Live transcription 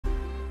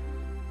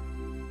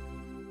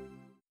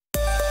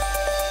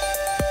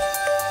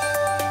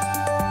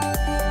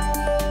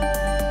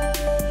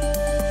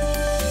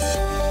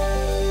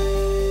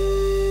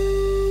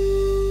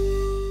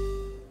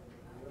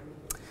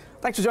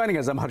Thanks for joining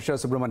us. I'm Harsha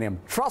Subramaniam.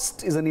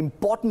 Trust is an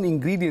important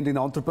ingredient in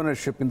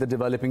entrepreneurship in the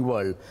developing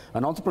world.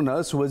 And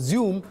entrepreneurs who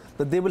assume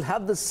that they will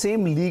have the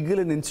same legal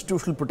and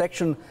institutional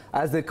protection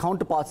as their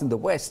counterparts in the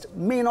West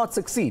may not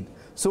succeed.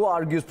 So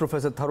argues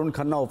Professor Tarun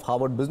Khanna of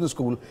Harvard Business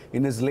School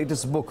in his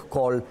latest book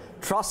called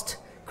Trust: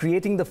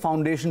 Creating the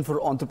Foundation for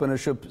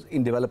Entrepreneurship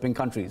in Developing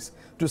Countries.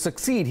 To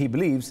succeed, he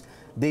believes,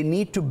 they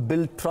need to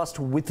build trust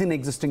within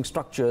existing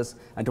structures.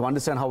 And to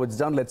understand how it's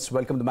done, let's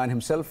welcome the man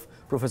himself,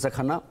 Professor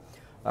Khanna.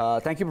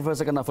 Thank you,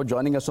 Professor Khanna, for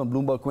joining us on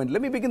Bloomberg Quint.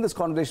 Let me begin this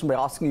conversation by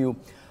asking you,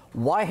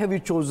 why have you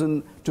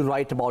chosen to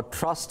write about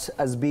trust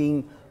as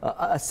being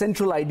a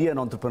central idea in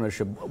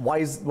entrepreneurship?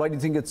 Why do you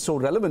think it's so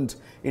relevant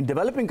in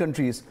developing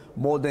countries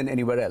more than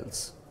anywhere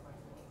else?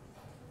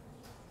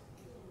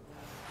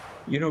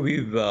 You know,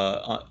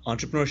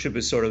 entrepreneurship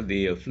is sort of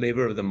the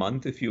flavor of the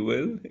month, if you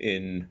will,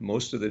 in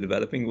most of the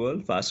developing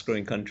world,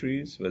 fast-growing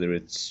countries, whether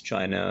it's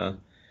China,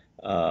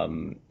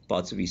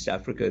 parts of East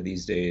Africa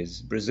these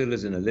days. Brazil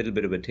is in a little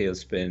bit of a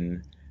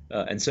tailspin,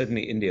 and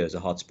certainly India is a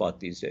hotspot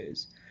these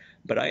days.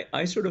 But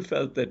I sort of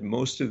felt that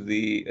most of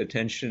the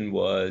attention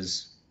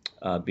was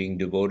being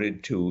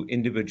devoted to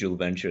individual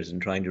ventures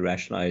and trying to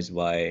rationalize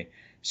why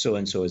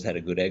so-and-so has had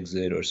a good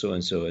exit or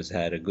so-and-so has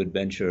had a good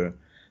venture.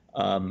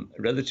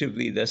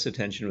 Relatively less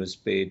attention was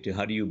paid to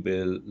how do you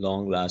build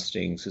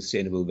long-lasting,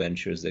 sustainable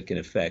ventures that can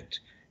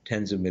affect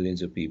tens of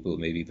millions of people,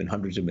 maybe even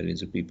hundreds of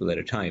millions of people at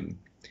a time.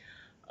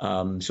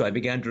 So I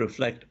began to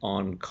reflect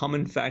on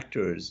common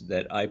factors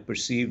that I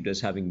perceived as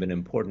having been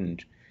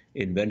important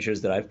in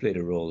ventures that I've played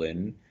a role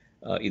in,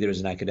 either as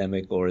an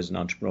academic or as an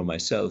entrepreneur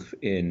myself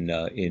in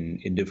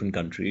different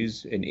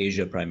countries, in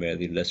Asia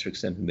primarily, to a lesser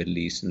extent the Middle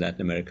East and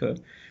Latin America.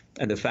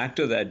 And the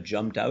factor that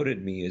jumped out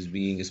at me as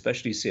being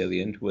especially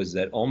salient was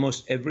that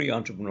almost every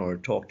entrepreneur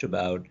talked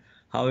about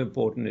how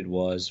important it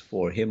was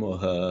for him or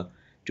her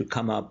to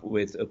come up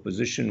with a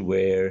position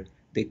where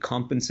they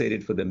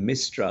compensated for the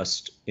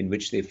mistrust in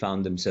which they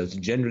found themselves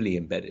generally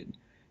embedded.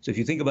 So if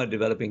you think about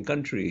developing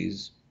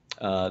countries,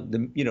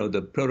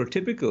 the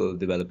prototypical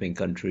developing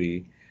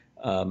country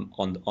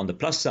on the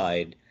plus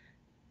side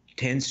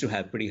tends to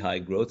have pretty high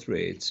growth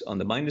rates. On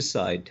the minus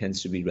side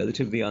tends to be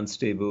relatively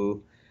unstable,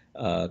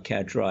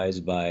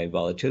 characterized by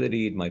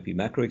volatility. It might be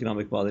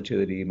macroeconomic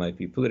volatility, it might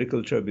be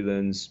political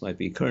turbulence, might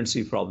be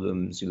currency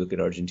problems. You look at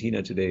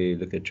Argentina today,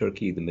 look at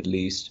Turkey, the Middle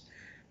East.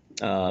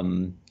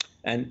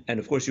 And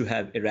of course, you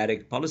have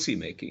erratic policy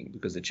making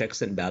because the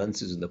checks and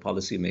balances in the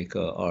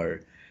policymaker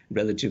are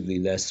relatively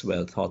less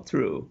well thought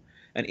through.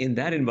 And in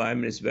that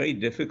environment, it's very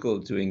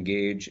difficult to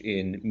engage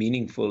in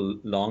meaningful,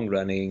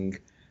 long-running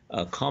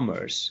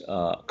commerce,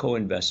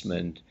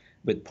 co-investment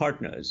with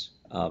partners.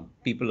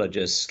 People are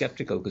just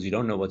skeptical because you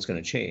don't know what's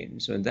going to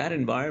change. So in that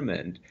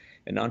environment,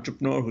 an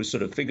entrepreneur who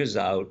sort of figures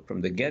out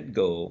from the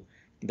get-go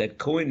that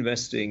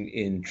co-investing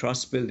in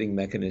trust-building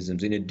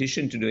mechanisms, in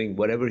addition to doing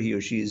whatever he or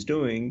she is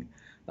doing,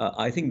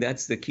 I think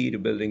that's the key to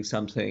building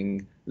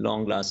something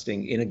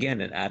long-lasting in, again,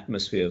 an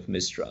atmosphere of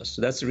mistrust.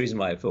 So that's the reason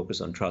why I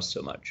focus on trust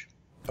so much.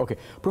 Okay.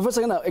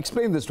 Professor Khanna,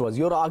 explain this to us.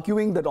 You're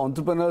arguing that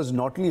entrepreneurs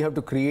not only have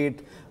to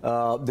create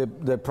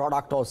the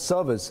product or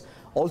service,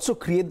 also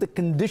create the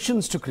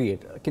conditions to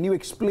create. Can you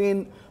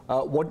explain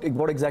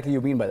what exactly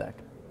you mean by that?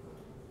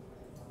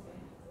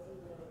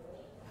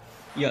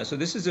 Yeah, so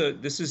this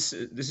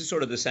is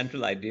sort of the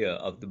central idea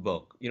of the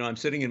book. You know, I'm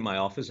sitting in my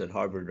office at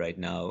Harvard right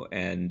now,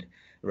 and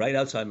right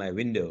outside my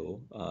window,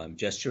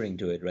 gesturing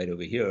to it right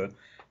over here,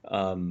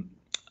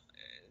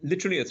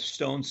 literally a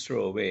stone's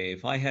throw away,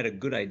 if I had a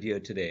good idea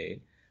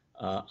today,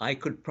 I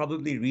could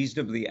probably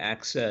reasonably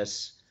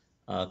access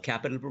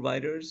capital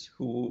providers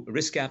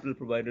risk capital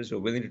providers who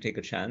are willing to take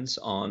a chance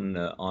on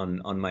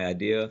my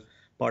idea,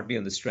 partly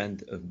on the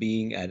strength of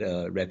being at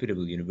a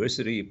reputable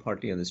university,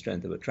 partly on the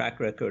strength of a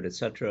track record,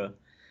 etc.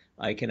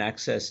 I can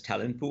access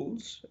talent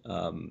pools.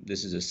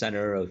 This is a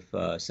center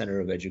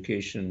of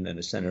education and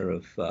a center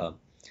of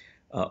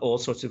all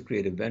sorts of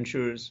creative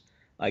ventures.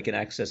 I can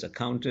access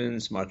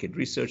accountants, market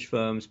research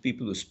firms,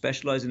 people who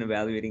specialize in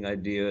evaluating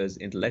ideas,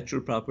 intellectual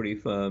property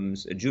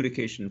firms,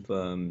 adjudication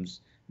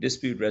firms,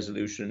 dispute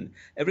resolution.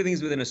 Everything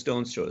is within a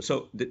stone's throw.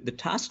 So the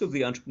task of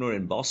the entrepreneur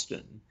in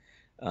Boston,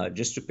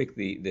 just to pick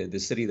the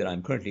city that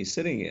I'm currently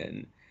sitting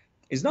in,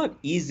 is not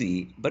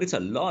easy, but it's a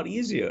lot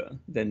easier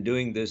than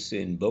doing this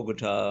in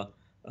Bogota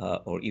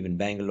or even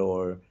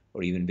Bangalore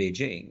or even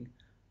Beijing.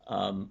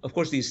 Of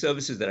course, these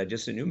services that I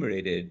just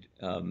enumerated,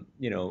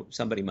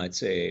 somebody might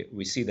say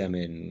we see them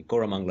in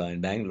Koramangala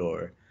in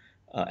Bangalore,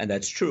 and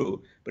that's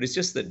true. But it's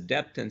just the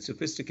depth and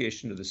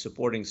sophistication of the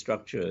supporting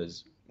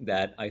structures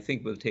that I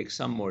think will take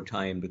some more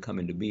time to come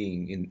into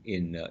being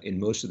in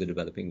most of the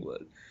developing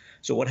world.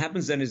 So what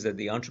happens then is that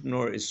the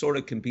entrepreneur is sort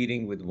of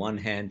competing with one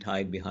hand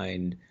tied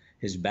behind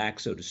his back,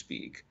 so to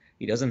speak.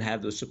 He doesn't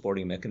have those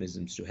supporting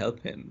mechanisms to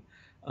help him.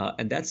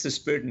 And that's the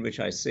spirit in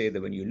which I say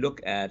that when you look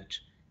at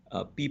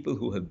people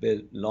who have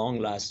built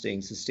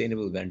long-lasting,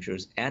 sustainable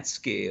ventures at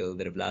scale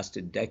that have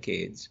lasted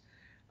decades,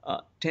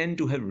 tend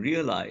to have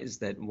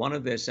realized that one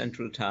of their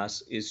central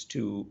tasks is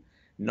to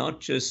not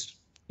just,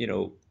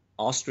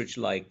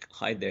 ostrich-like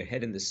hide their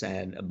head in the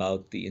sand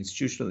about the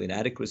institutional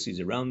inadequacies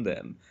around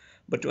them,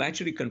 but to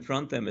actually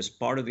confront them as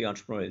part of the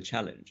entrepreneurial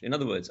challenge. In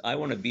other words, I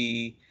want to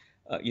be,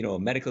 a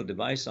medical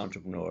device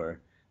entrepreneur.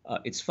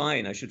 It's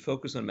fine. I should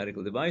focus on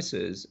medical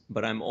devices,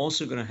 but I'm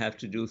also going to have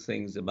to do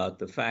things about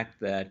the fact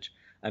that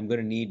I'm going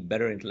to need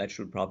better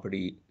intellectual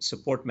property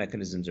support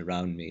mechanisms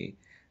around me.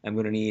 I'm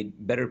going to need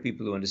better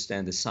people who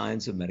understand the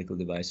science of medical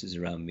devices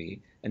around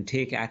me and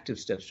take active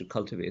steps to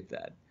cultivate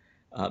that.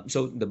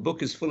 So the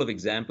book is full of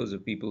examples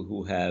of people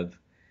who have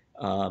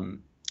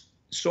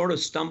sort of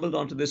stumbled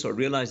onto this or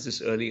realized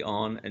this early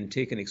on and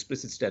taken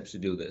explicit steps to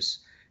do this.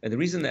 And the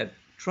reason that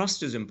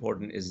trust is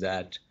important is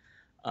that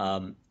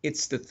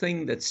it's the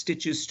thing that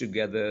stitches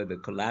together the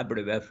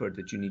collaborative effort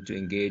that you need to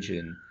engage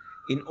in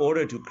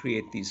order to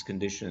create these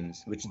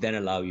conditions, which then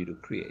allow you to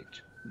create.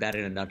 That,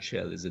 in a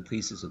nutshell, is the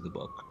thesis of the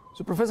book.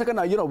 So, Professor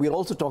Khanna, we're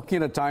also talking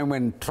at a time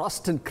when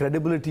trust and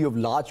credibility of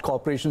large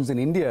corporations in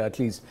India, at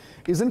least,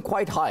 isn't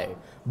quite high.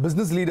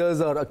 Business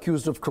leaders are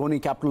accused of crony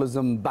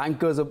capitalism.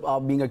 Bankers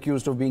are being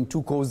accused of being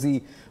too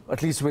cozy,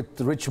 at least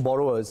with rich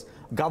borrowers.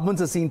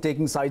 Governments are seen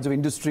taking sides of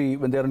industry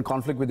when they're in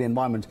conflict with the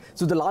environment.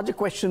 So the larger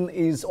question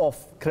is of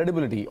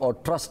credibility, or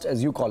trust,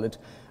 as you call it,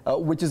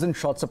 which is in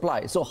short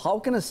supply. So how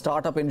can a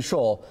startup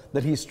ensure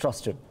that he's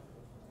trusted?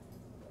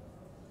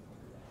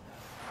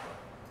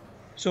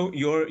 So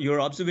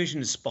your observation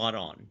is spot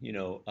on.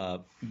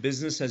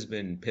 Business has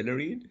been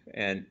pilloried,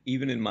 and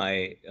even in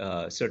my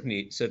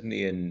certainly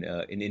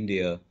in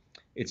India,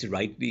 it's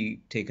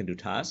rightly taken to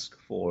task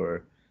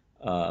for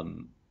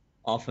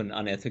often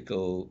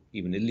unethical,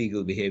 even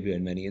illegal behavior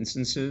in many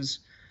instances.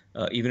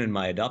 Even in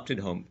my adopted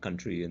home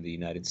country in the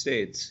United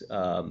States,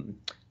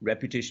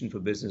 reputation for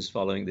business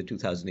following the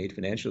 2008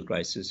 financial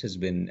crisis has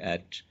been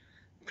at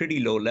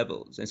pretty low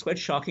levels. And it's quite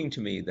shocking to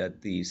me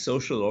that the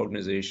social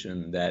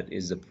organization that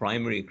is the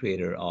primary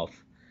creator of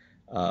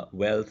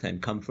wealth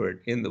and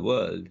comfort in the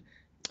world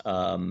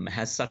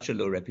has such a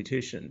low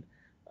reputation.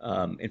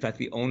 In fact,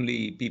 the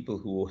only people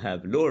who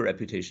have lower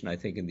reputation, I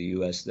think, in the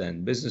US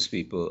than business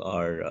people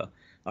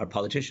are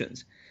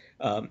politicians.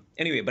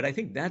 Anyway, but I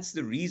think that's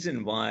the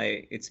reason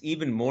why it's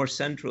even more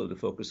central to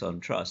focus on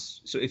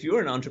trust. So if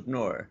you're an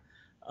entrepreneur,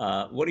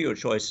 what are your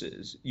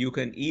choices? You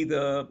can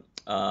either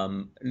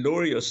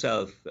lower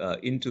yourself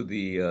into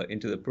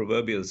the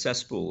proverbial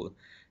cesspool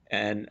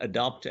and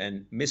adopt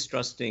an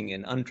mistrusting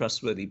and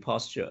untrustworthy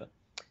posture.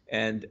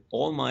 And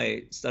all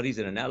my studies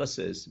and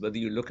analysis, whether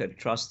you look at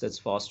trust that's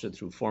fostered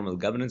through formal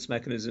governance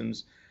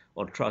mechanisms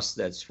or trust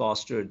that's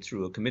fostered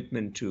through a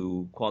commitment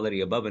to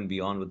quality above and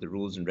beyond what the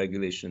rules and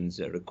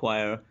regulations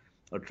require,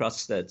 or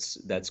trust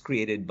that's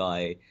created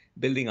by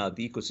building out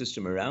the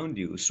ecosystem around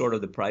you, sort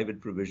of the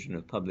private provision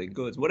of public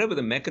goods, whatever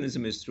the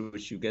mechanism is through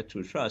which you get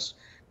to trust,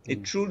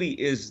 it truly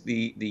is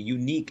the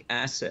unique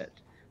asset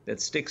that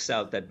sticks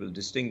out that will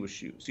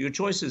distinguish you. So your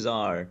choices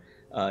are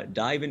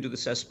dive into the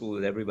cesspool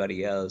with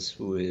everybody else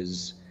who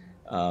is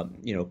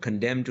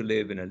condemned to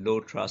live in a low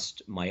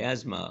trust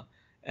miasma,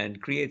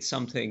 and create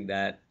something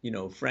that,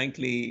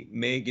 frankly,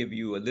 may give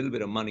you a little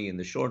bit of money in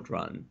the short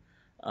run.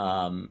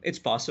 It's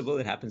possible.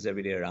 It happens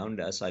every day around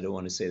us. I don't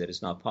want to say that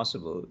it's not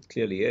possible. It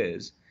clearly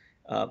is.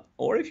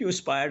 Or if you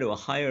aspire to a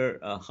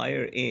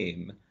higher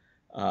aim,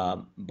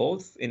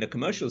 both in a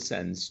commercial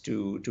sense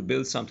to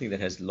build something that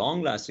has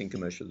long-lasting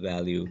commercial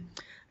value,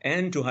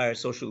 and to higher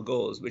social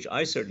goals, which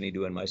I certainly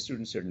do and my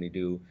students certainly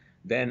do,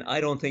 then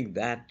I don't think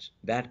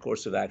that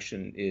course of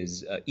action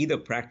is either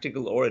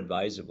practical or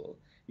advisable.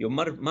 You're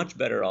much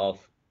better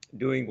off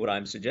doing what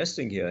I'm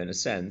suggesting here, in a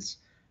sense,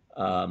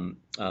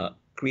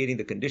 creating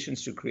the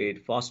conditions to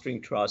create,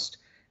 fostering trust.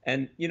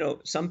 And,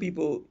 some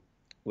people,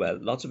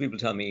 lots of people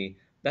tell me,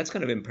 that's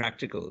kind of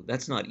impractical.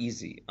 That's not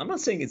easy. I'm not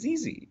saying it's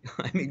easy.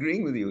 I'm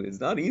agreeing with you. It's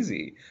not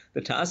easy.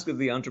 The task of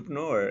the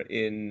entrepreneur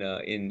in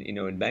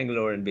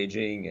Bangalore and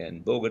Beijing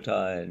and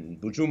Bogota and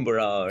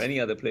Bujumbura or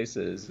any other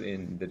places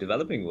in the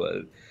developing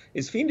world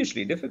is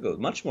fiendishly difficult,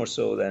 much more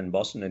so than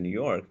Boston and New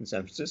York and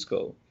San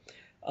Francisco.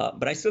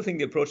 But I still think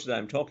the approach that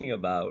I'm talking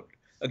about,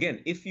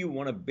 again, if you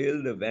want to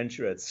build a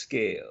venture at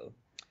scale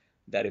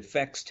that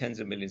affects tens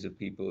of millions of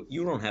people,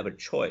 you don't have a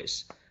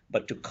choice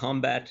but to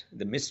combat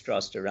the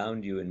mistrust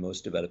around you in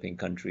most developing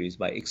countries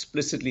by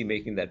explicitly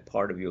making that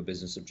part of your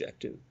business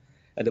objective.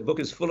 And the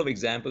book is full of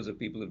examples of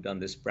people who've done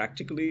this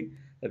practically,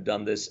 have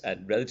done this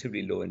at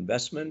relatively low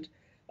investment.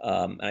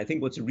 And I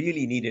think what's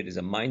really needed is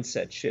a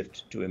mindset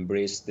shift to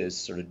embrace this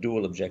sort of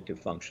dual objective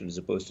function, as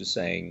opposed to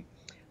saying,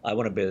 I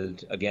want to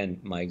build, again,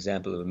 my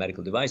example of a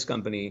medical device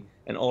company,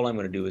 and all I'm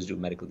going to do is do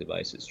medical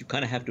devices. You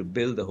kind of have to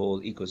build the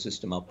whole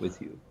ecosystem up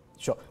with you.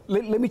 Sure.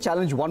 Let me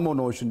challenge one more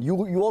notion.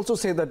 You also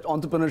say that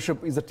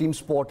entrepreneurship is a team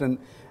sport, and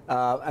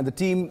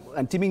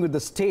teaming with the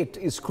state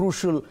is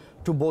crucial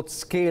to both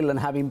scale and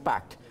have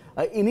impact.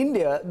 In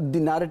India, the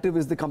narrative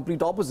is the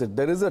complete opposite.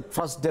 There is a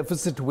trust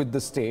deficit with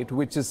the state,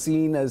 which is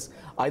seen as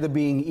either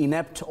being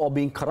inept or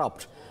being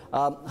corrupt.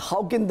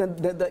 How can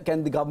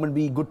the government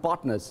be good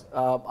partners?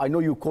 I know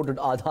you quoted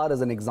Aadhaar as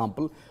an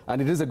example,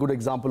 and it is a good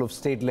example of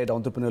state-led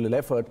entrepreneurial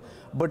effort,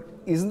 but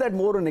isn't that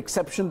more an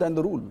exception than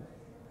the rule?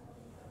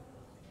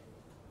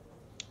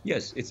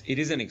 Yes, it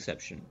is an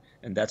exception,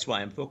 and that's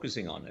why I'm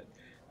focusing on it.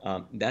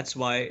 That's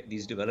why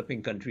these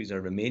developing countries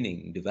are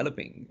remaining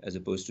developing as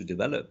opposed to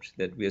developed,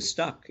 that we are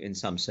stuck in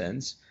some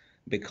sense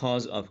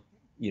because of,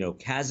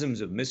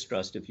 chasms of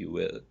mistrust, if you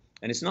will.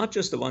 And it's not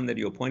just the one that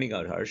you're pointing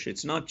out, Harsh.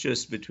 It's not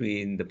just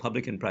between the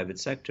public and private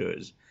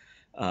sectors.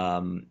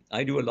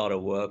 I do a lot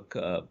of work,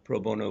 pro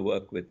bono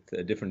work with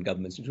different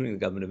governments, including the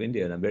government of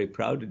India, and I'm very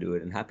proud to do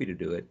it and happy to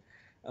do it.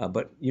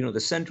 But the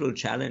central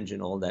challenge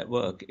in all that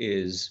work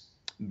is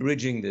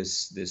bridging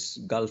this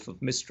gulf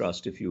of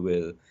mistrust, if you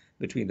will,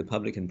 between the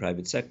public and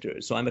private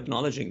sectors. So I'm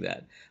acknowledging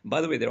that.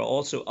 By the way, there are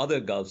also other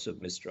gulfs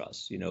of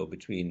mistrust.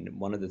 Between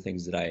one of the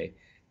things that I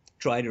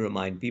try to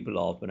remind people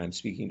of when I'm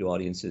speaking to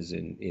audiences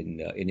in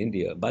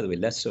India, by the way,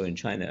 less so in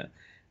China,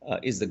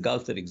 is the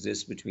gulf that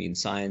exists between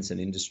science and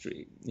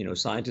industry.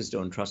 Scientists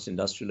don't trust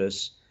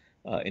industrialists.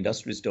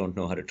 Industrialists don't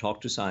know how to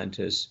talk to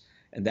scientists.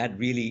 And that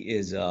really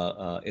is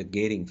a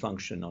gating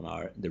function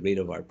on the rate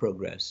of our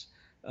progress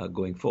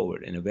going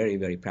forward in a very,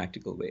 very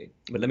practical way.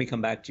 But let me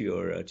come back to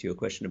your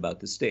question about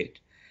the state.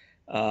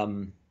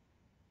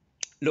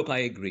 Look, I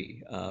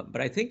agree,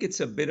 but I think it's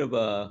a bit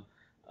of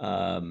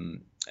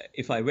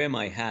if I wear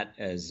my hat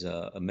as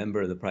a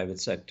member of the private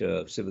sector,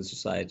 of civil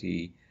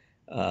society,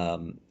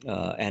 and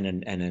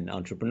an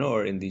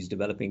entrepreneur in these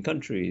developing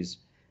countries,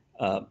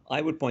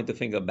 I would point the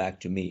finger back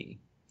to me.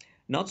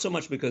 Not so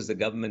much because the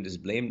government is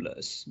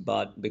blameless,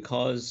 but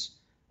because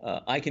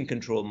I can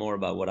control more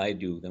about what I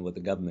do than what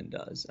the government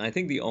does. And I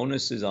think the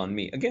onus is on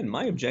me. Again,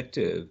 my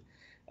objective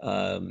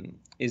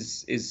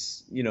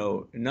is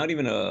not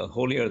even a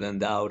holier than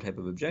thou type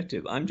of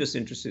objective. I'm just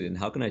interested in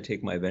how can I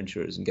take my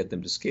ventures and get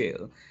them to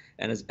scale.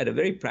 And at a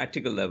very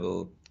practical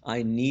level,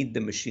 I need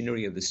the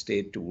machinery of the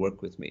state to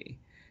work with me.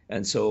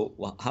 And so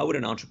how would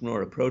an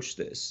entrepreneur approach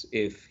this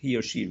if he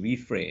or she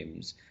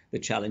reframes the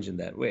challenge in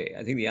that way?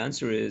 I think the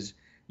answer is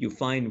you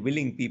find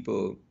willing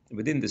people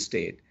within the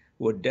state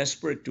who are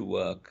desperate to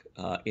work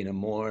in a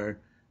more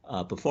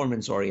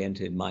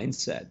performance-oriented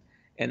mindset.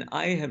 And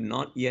I have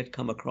not yet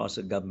come across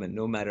a government,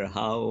 no matter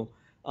how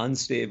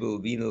unstable,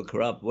 venal,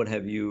 corrupt, what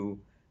have you,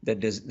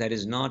 that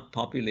is not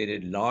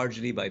populated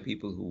largely by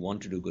people who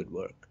want to do good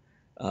work.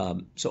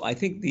 So I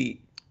think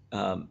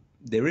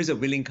there is a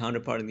willing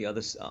counterpart on the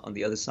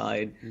other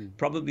side,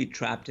 probably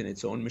trapped in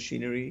its own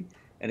machinery,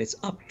 and it's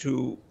up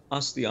to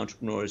us, the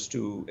entrepreneurs,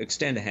 to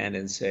extend a hand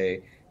and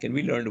say, can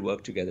we learn to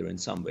work together in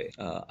some way?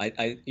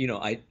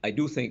 I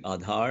do think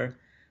Aadhaar,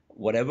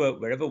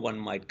 wherever one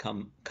might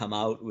come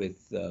out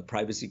with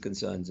privacy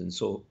concerns and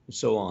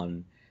so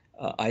on,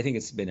 I think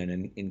it's been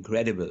an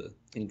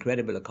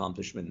incredible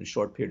accomplishment in a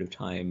short period of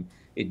time.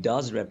 It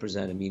does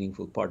represent a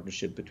meaningful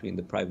partnership between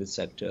the private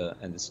sector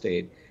and the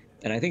state.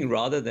 And I think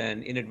rather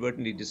than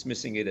inadvertently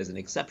dismissing it as an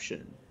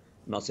exception,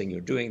 I'm not saying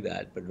you're doing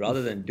that, but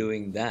rather than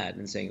doing that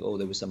and saying, oh,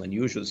 there were some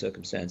unusual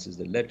circumstances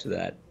that led to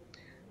that,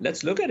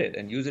 let's look at it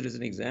and use it as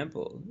an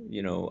example.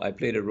 I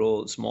played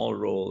a small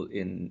role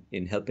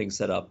in helping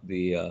set up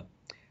the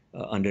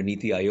under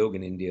Niti Aayog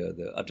in India,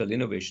 the Atal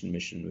Innovation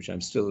Mission, which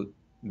I'm still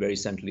very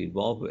centrally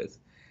involved with.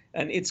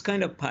 And it's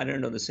kind of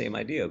patterned on the same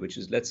idea, which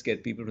is let's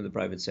get people from the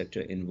private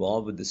sector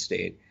involved with the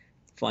state,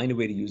 find a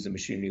way to use the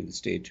machinery of the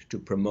state to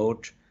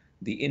promote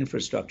the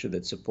infrastructure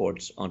that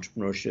supports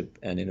entrepreneurship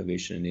and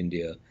innovation in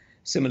India.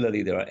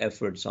 Similarly, there are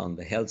efforts on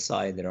the health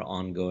side that are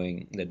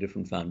ongoing, that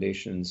different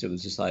foundations, civil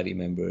society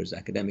members,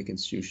 academic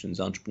institutions,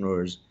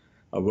 entrepreneurs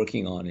are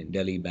working on in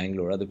Delhi,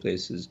 Bangalore, other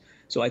places.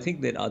 So I think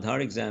that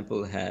Aadhaar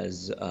example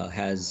has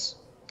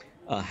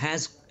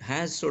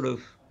sort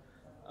of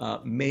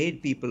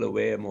made people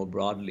aware more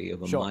broadly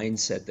of a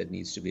mindset that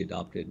needs to be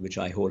adopted, which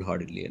I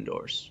wholeheartedly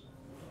endorse.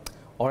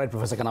 All right,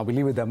 Professor Khanna, we'll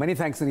leave it there. Many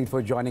thanks indeed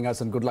for joining us,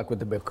 and good luck with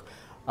the book.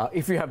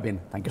 If you have been,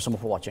 thank you so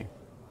much for watching.